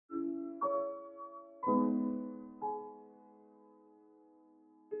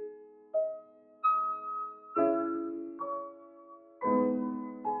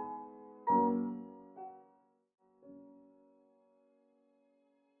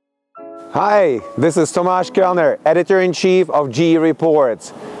Hi, this is Tomasz Kellner, Editor-in-Chief of GE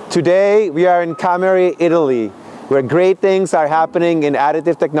Reports. Today we are in Cameri, Italy, where great things are happening in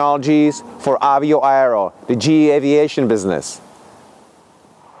additive technologies for Avio Aero, the GE aviation business.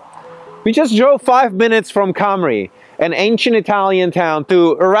 We just drove 5 minutes from Cameri, an ancient Italian town,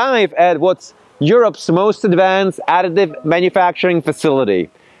 to arrive at what's Europe's most advanced additive manufacturing facility.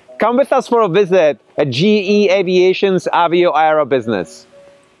 Come with us for a visit at GE Aviation's Avio Aero business.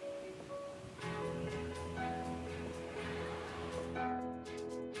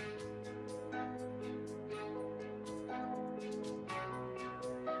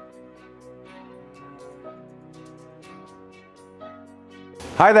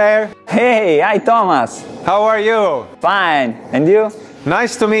 Hi there. Hey, hi Thomas. How are you? Fine. And you?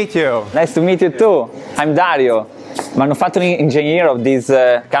 Nice to meet you. Nice to meet you too. I'm Dario, manufacturing engineer of this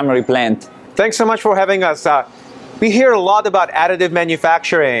Cameri plant. Thanks so much for having us. We hear a lot about additive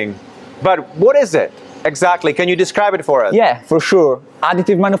manufacturing, but what is it exactly? Can you describe it for us? Yeah, for sure.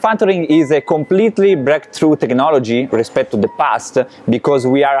 Additive manufacturing is a completely breakthrough technology respect to the past because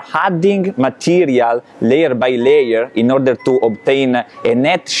we are adding material layer by layer in order to obtain a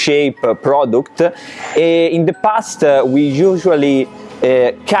net shape product. In the past, we usually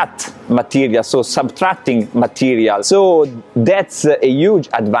cut material, so subtracting material. So that's a huge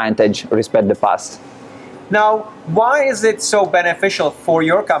advantage respect the past. Now, why is it so beneficial for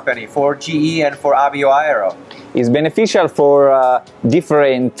your company, for GE and for Avio Aero? It's beneficial for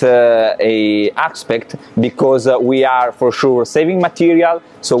different aspects because we are for sure saving material,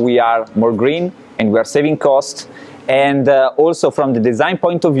 so we are more green and we are saving cost. And also from the design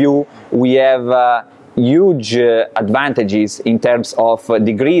point of view, we have huge advantages in terms of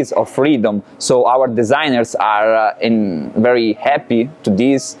degrees of freedom. So our designers are very happy to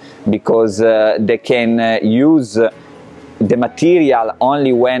this because they can use the material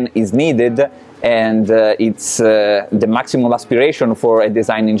only when is needed, and it's the maximum aspiration for a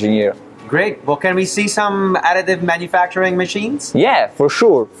design engineer. Great. Well, can we see some additive manufacturing machines? Yeah, for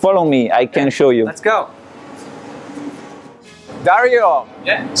sure. Follow me. I can show you. Let's go. Dario,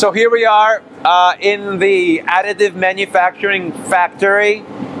 yeah. So here we are in the additive manufacturing factory.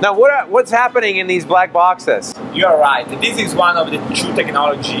 Now, what's happening in these black boxes? You are right. This is one of the two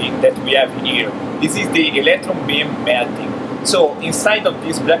technology that we have here. This is the electron beam melting. So inside of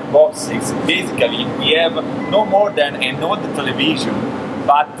these black boxes, basically, we have no more than an old television.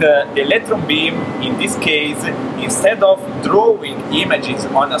 But the electron beam, in this case, instead of drawing images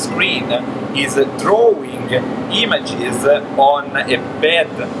on a screen, is drawing images on a bed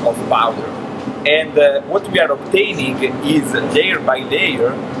of powder. And what we are obtaining is layer by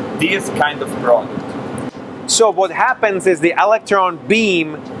layer this kind of product. So what happens is the electron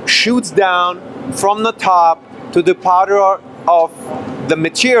beam shoots down from the top to the powder of the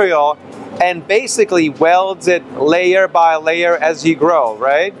material and basically welds it layer by layer as you grow,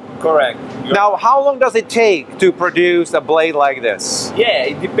 right? Correct. Now, how long does it take to produce a blade like this? Yeah,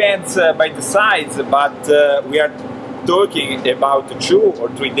 it depends by the size, but we are talking about 2 or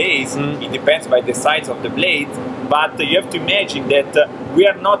 3 days. It depends by the size of the blade, but you have to imagine that we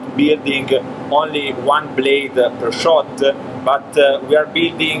are not building only one blade per shot, but we are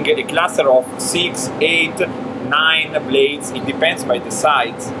building a cluster of 6, 8, 9 blades. It depends by the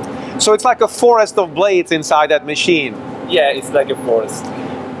size. So it's like a forest of blades inside that machine. Yeah, it's like a forest.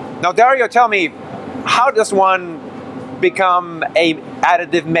 Now, Dario, tell me, how does one become an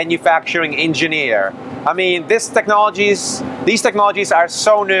additive manufacturing engineer? I mean, these technologies are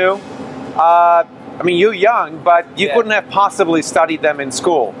so new. I mean, you're young, but you couldn't have possibly studied them in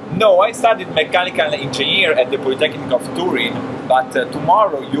school. No, I studied mechanical engineer at the Polytechnic of Turin, but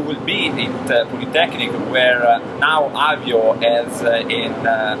tomorrow you will be at Polytechnic, where now Avio has an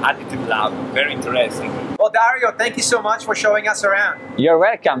additive lab. Very interesting. Well, Dario, thank you so much for showing us around. You're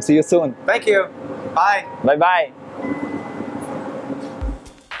welcome. See you soon. Thank you. Bye. Bye-bye.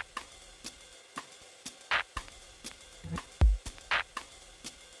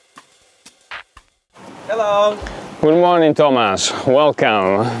 Hello. Good morning, Thomas.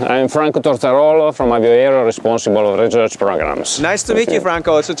 Welcome. I'm Franco Tortarolo from Avio Aero, responsible for research programs. Nice to meet you,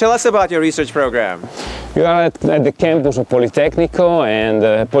 Franco. So tell us about your research program. You are at the campus of Politecnico, and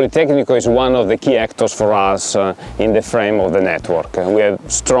Politecnico is one of the key actors for us in the frame of the network. We have a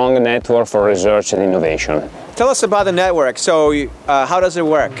strong network for research and innovation. Tell us about the network. So how does it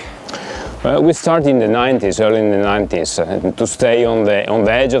work? We started in the 90s, early in the 90s. To stay on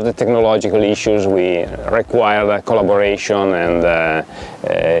the edge of the technological issues, we required collaboration and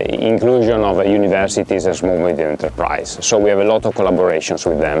inclusion of universities as small medium enterprise. So we have a lot of collaborations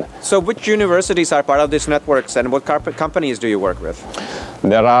with them. So which universities are part of these networks, and what companies do you work with?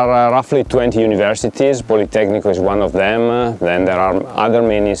 There are roughly 20 universities. Polytechnico is one of them. Then there are other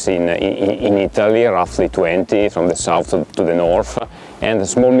minis in Italy, roughly 20 from the south to the north, and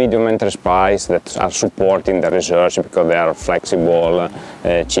small medium enterprises that are supporting the research because they are flexible,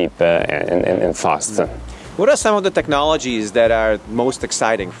 cheap and fast. What are some of the technologies that are most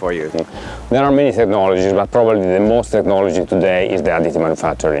exciting for you? There are many technologies, but probably the most technology today is the additive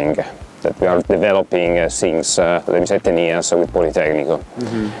manufacturing that we are developing since, let me say, 10 years with Polytechnico.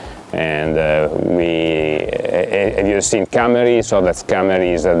 And have you seen Cameri? So that's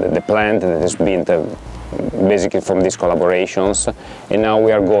Cameri is the plant that has been basically from these collaborations, and now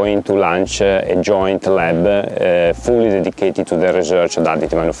we are going to launch a joint lab fully dedicated to the research of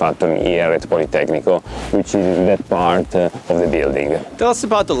additive manufacturing here at Polytechnico, which is in that part of the building. Tell us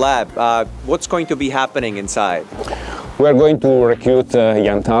about the lab. What's going to be happening inside? We are going to recruit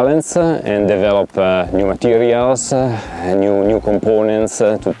young talents and develop new materials, new components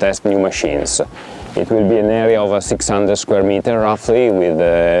to test new machines. It will be an area of 600 square meters roughly, with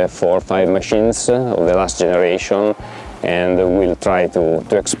 4 or 5 machines of the last generation, and we'll try to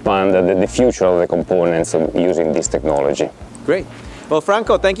expand the future of the components using this technology. Great. Well,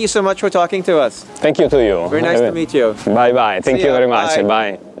 Franco, thank you so much for talking to us. Thank you to you. Very nice to meet you. Bye-bye. Thank you very much.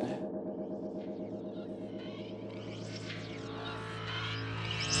 Bye.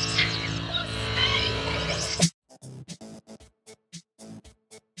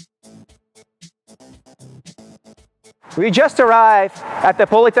 We just arrived at the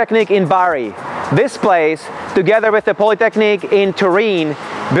Polytechnic in Bari. This place, together with the Polytechnic in Turin,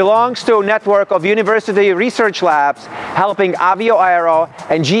 belongs to a network of university research labs helping Avio Aero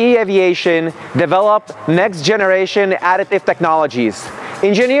and GE Aviation develop next-generation additive technologies.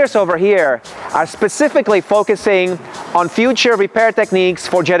 Engineers over here are specifically focusing on future repair techniques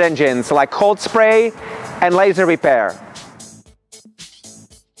for jet engines like cold spray and laser repair.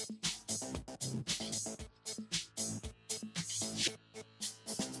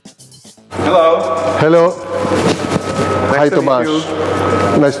 Hello. Hello. Hi, Tomas.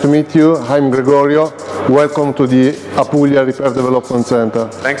 Nice to meet you. I'm Gregorio. Welcome to the Apulia Repair Development Center.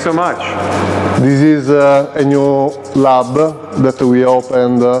 Thanks so much. This is a new lab that we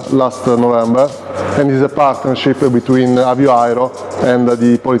opened last November, and is a partnership between Avio Aero and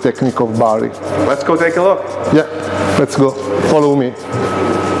the Polytechnic of Bari. Let's go take a look. Yeah, let's go. Follow me.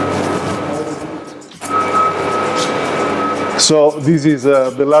 So this is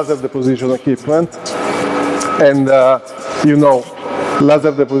the laser deposition equipment, and you know,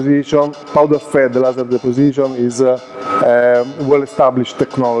 laser deposition, powder-fed laser deposition is well-established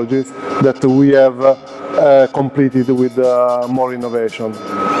technologies that we have completed with more innovation.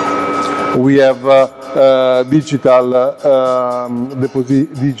 We have digital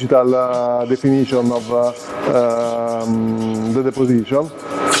definition of the deposition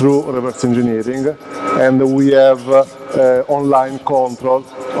through reverse engineering, and we have online control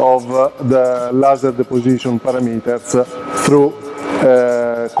of the laser deposition parameters through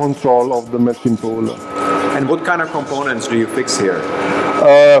control of the melting pool. And what kind of components do you fix here?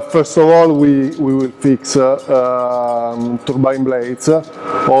 First of all, we will fix turbine blades,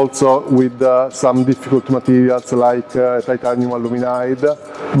 also with some difficult materials like titanium aluminide,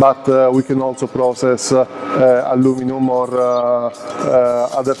 but we can also process aluminum or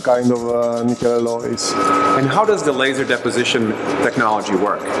other kind of nickel alloys. And how does the laser deposition technology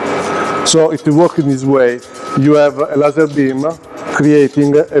work? So it works in this way. You have a laser beam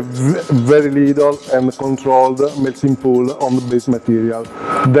creating a very little and controlled melting pool on the base material.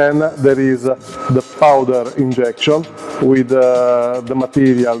 Then there is the powder injection with the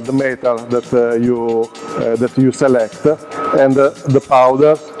material, the metal that you select, and the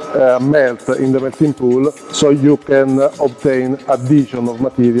powder melt in the melting pool, so you can obtain addition of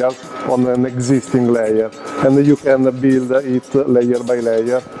material on an existing layer, and you can build it layer by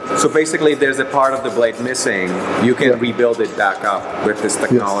layer. So basically, if there's a part of the blade missing, you can rebuild it back up with this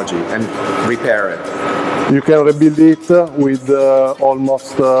technology and repair it. You can rebuild it with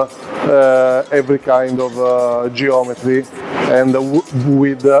almost every kind of geometry and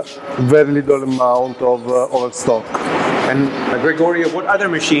with very little amount of overstock. And Gregorio, what other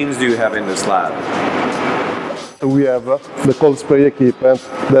machines do you have in this lab? We have the cold spray equipment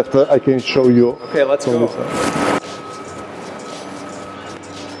that I can show you. Okay, let's go.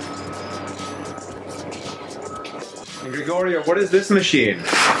 Gregorio, what is this machine?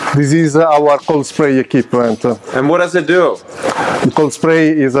 This is our cold spray equipment. And what does it do? The cold spray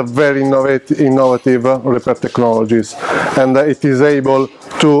is a very innovative repair technologies, and it is able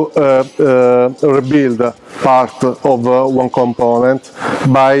to rebuild part of one component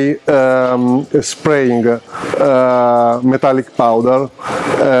by spraying metallic powder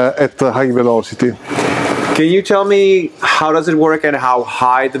at high velocity. Can you tell me how does it work and how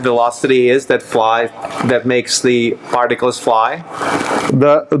high the velocity is that makes the particles fly?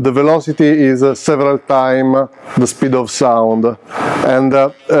 The velocity is several times the speed of sound, and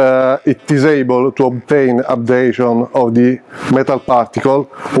it is able to obtain abration of the metal particle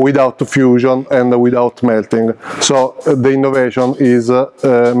without fusion and without melting. So the innovation is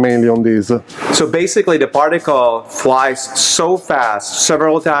mainly on this. So basically the particle flies so fast,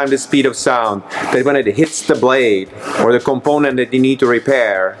 several times the speed of sound, that when it hits the blade or the component that you need to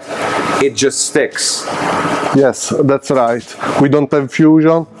repair, it just sticks. Yes, that's right. We don't have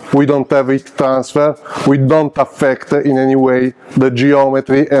fusion, we don't have heat transfer, we don't affect in any way the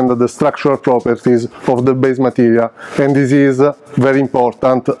geometry and the structural properties of the base material. And this is very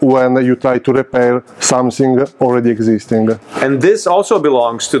important when you try to repair something already existing. And this also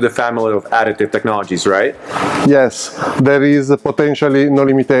belongs to the family of additive technologies, right? Yes, there is potentially no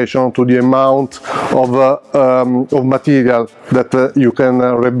limitation to the amount of material that you can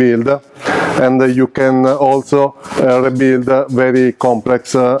rebuild, and you can also rebuild very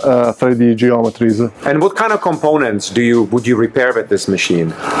complex 3D geometries. And what kind of components would you repair with this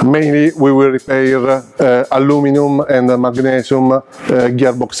machine? Mainly we will repair aluminum and magnesium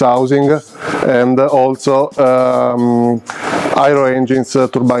gearbox housing, and also aero engines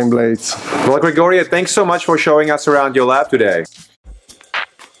turbine blades. Well, Gregorio, thanks so much for showing us around your lab today.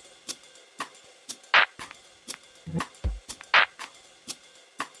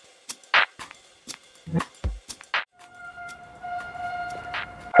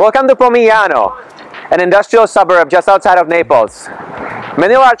 Welcome to Pomigliano, an industrial suburb just outside of Naples.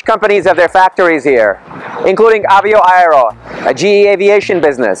 Many large companies have their factories here, including Avio Aero, a GE aviation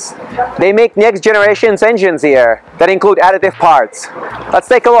business. They make next generation engines here that include additive parts. Let's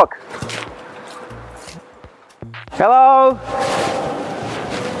take a look. Hello.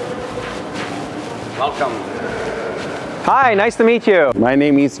 Welcome. Hi, nice to meet you. My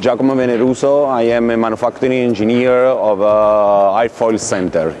name is Giacomo Veneruso. I am a manufacturing engineer of Airfoil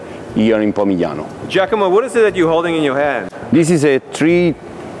Center here in Pomigliano. Giacomo, what is it that you're holding in your hand? This is a 3D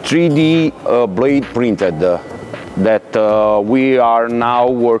blade printed that we are now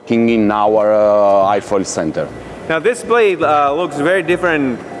working in our Airfoil Center. Now this blade looks very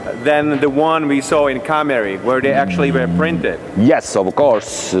different than the one we saw in Cameri, where they actually were printed. Yes, of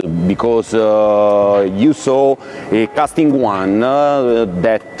course, because you saw a casting one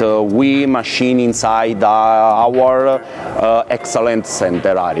that we machine inside our excellent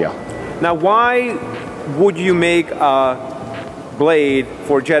center area. Now why would you make a blade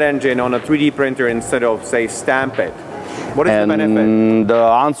for jet engine on a 3D printer instead of, say, stamp it? What is the benefit? The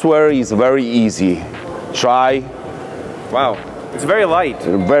answer is very easy. Try. Wow, it's very light.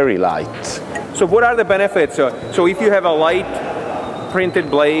 Very light. So what are the benefits? So if you have a light printed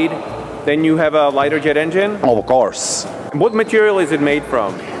blade, then you have a lighter jet engine? Of course. What material is it made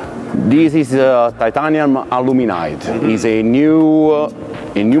from? This is titanium aluminide. It's a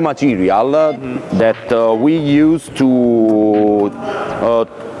new material that we use to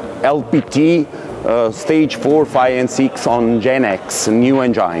LPT stage 4, 5 and 6 on Gen X new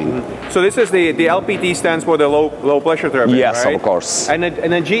engine. So this is the LPT stands for the low pressure turbine, yes, right? Of course. And the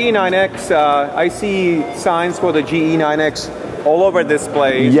GE9X, I see signs for the GE9X all over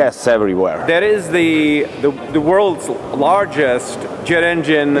display. Yes, everywhere. That is the world's largest jet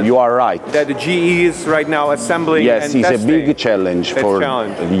engine. You are right. That the GE is right now assembling. Yes, and it's testing. a big challenge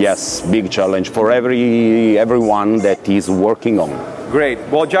Yes, big challenge for everyone that is working on. Great.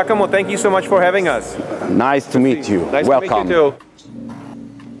 Well, Giacomo, thank you so much for having us. Nice to meet you. Nice Welcome. to meet you too.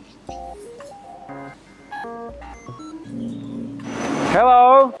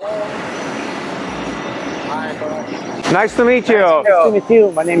 Hello. Hi. Nice to meet you. Nice to meet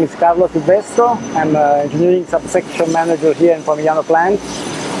you. My name is Carlo Silvestro. I'm engineering subsection manager here in Pomigliano plant,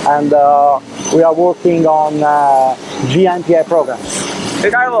 and we are working on GMPI programs.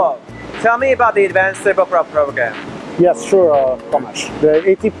 Hey, Carlo, tell me about the Advanced Turboprop program. Yes, sure, Tomasz. The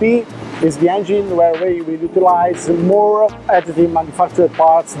ATP is the engine where we will utilize more additive manufactured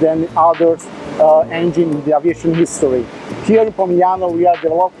parts than other engines in the aviation history. Here in Pomigliano we are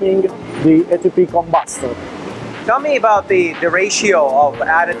developing the ATP combustor. Tell me about the ratio of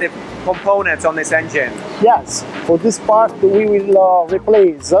additive components on this engine. Yes, for this part we will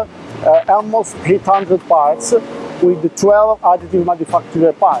replace almost 800 parts with 12 additive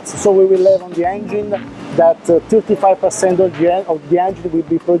manufactured parts. So we will have on the engine that 35% of the engine will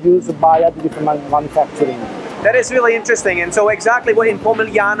be produced by additive manufacturing. That is really interesting. And so exactly what in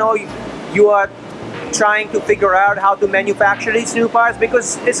Pomigliano you are trying to figure out how to manufacture these new parts,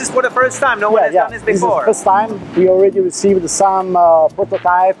 because this is for the first time. No one has done this before. This is the first time. We already received some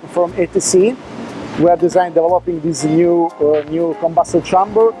prototype from ATC. We are developing this new combustor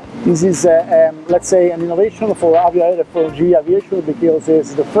chamber. This is, let's say, an innovation for Avio Aero for GE Aviation, because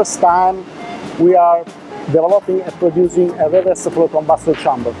it's the first time we are developing and producing a reverse flow combustor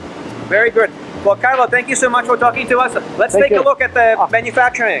chamber. Very good. Well, Carlo, thank you so much for talking to us. Let's take a look at the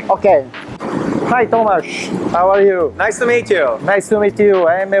manufacturing. Okay. Hi Tomas, how are you? Nice to meet you. Nice to meet you.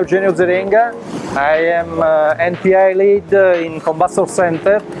 I am Eugenio Zerenga. I am NPI lead in Combustor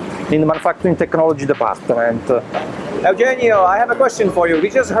Center in the Manufacturing Technology Department. Eugenio, I have a question for you. We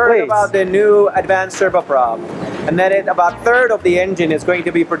just heard about the new advanced turboprop, and that about a third of the engine is going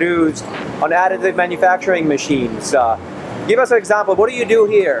to be produced on additive manufacturing machines. Give us an example. What do you do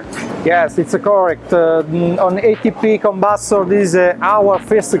here? Yes, it's correct. On ATP combustor, this is our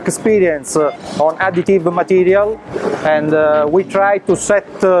first experience on additive material, and we try to set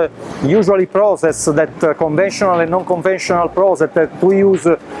usually process that conventional and non-conventional process that we use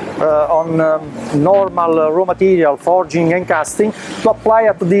on normal raw material, forging and casting, to apply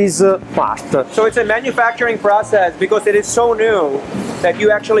at this part. So it's a manufacturing process because it is so new that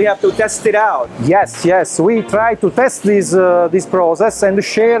you actually have to test it out. Yes, yes, we try to test this process and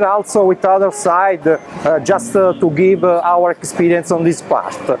share also with other side, just to give our experience on this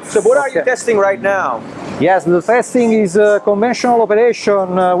part. So what are you testing right now? Yes, the testing is conventional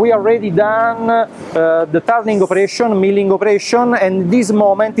operation. We already done the turning operation, milling operation, and this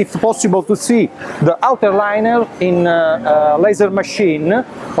moment it's possible to see the outer liner in laser machine,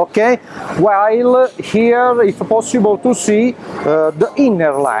 okay? While here it's possible to see the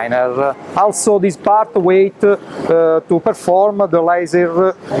inner liner. Also this part wait to perform the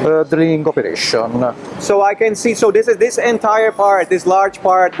laser drilling operation. So I can see, so this entire part, this large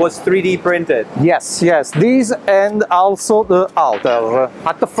part was 3D printed? Yes, yes, this and also the outer.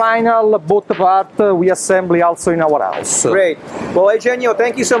 At the final, both part we assemble also in our house. Great. Well, Eugenio,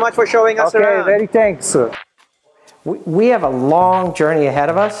 thank you so much for showing us around. Okay, very thanks. We have a long journey ahead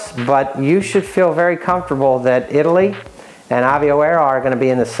of us, but you should feel very comfortable that Italy and Avio Aero are going to be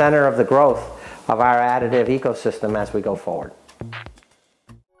in the center of the growth of our additive ecosystem as we go forward.